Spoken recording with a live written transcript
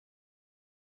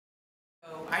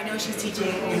I know she's teaching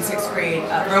in 6th grade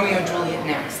Romeo Juliet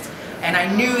next, and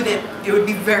I knew that it would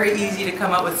be very easy to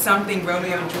come up with something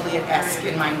Romeo and Juliet-esque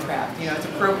in Minecraft. You know, it's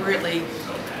appropriately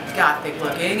gothic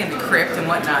looking and the crypt and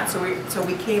whatnot. So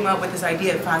we came up with this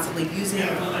idea of possibly using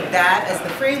that as the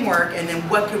framework, and then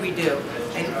what could we do?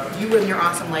 And you and your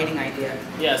awesome lighting idea.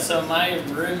 Yeah, so my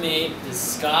roommate is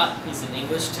Scott. He's an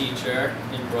English teacher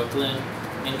in Brooklyn,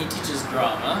 and he teaches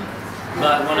drama.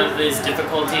 But one of his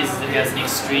difficulties is that he has an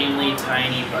extremely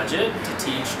tiny budget to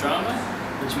teach drama,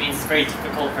 which means it's very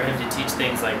difficult for him to teach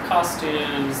things like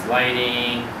costumes,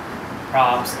 lighting,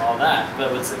 props, all that.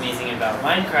 But what's amazing about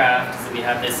Minecraft is that we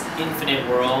have this infinite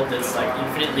world that's like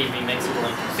infinitely remixable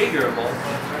and configurable.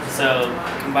 So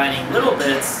combining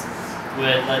littleBits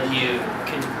would let you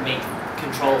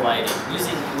control lighting.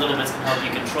 Using littleBits can help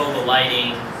you control the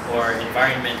lighting or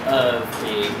environment of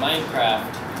a Minecraft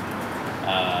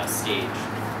stage.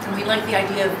 And we like the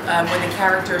idea of when the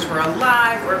characters were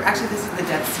alive, or actually this is the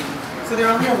death scene, so they're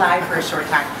only alive for a short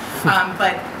time.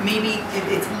 But maybe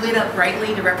it's lit up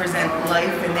brightly to represent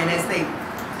life, and then as they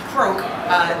croak,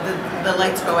 the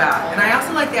lights go out. And I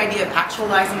also like the idea of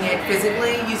actualizing it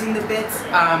physically using the bits.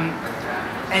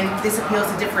 And this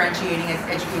appeals to differentiating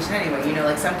education anyway. You know,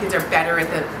 like some kids are better at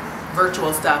the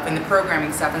virtual stuff and the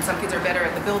programming stuff, and some kids are better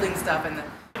at the building stuff. And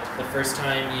the first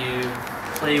time you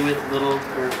play with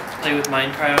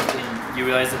Minecraft and you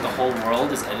realize that the whole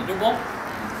world is editable.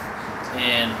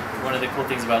 And one of the cool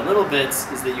things about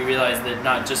littleBits is that you realize that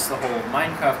not just the whole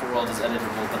Minecraft world is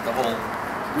editable, but the whole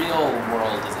real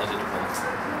world is editable.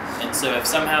 And so if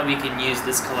somehow we can use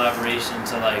this collaboration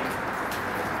to like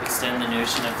extend the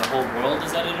notion of the whole world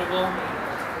is editable,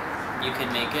 you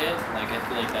can make it. Like I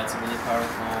feel like that's a really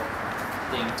powerful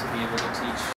thing to be able to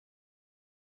teach.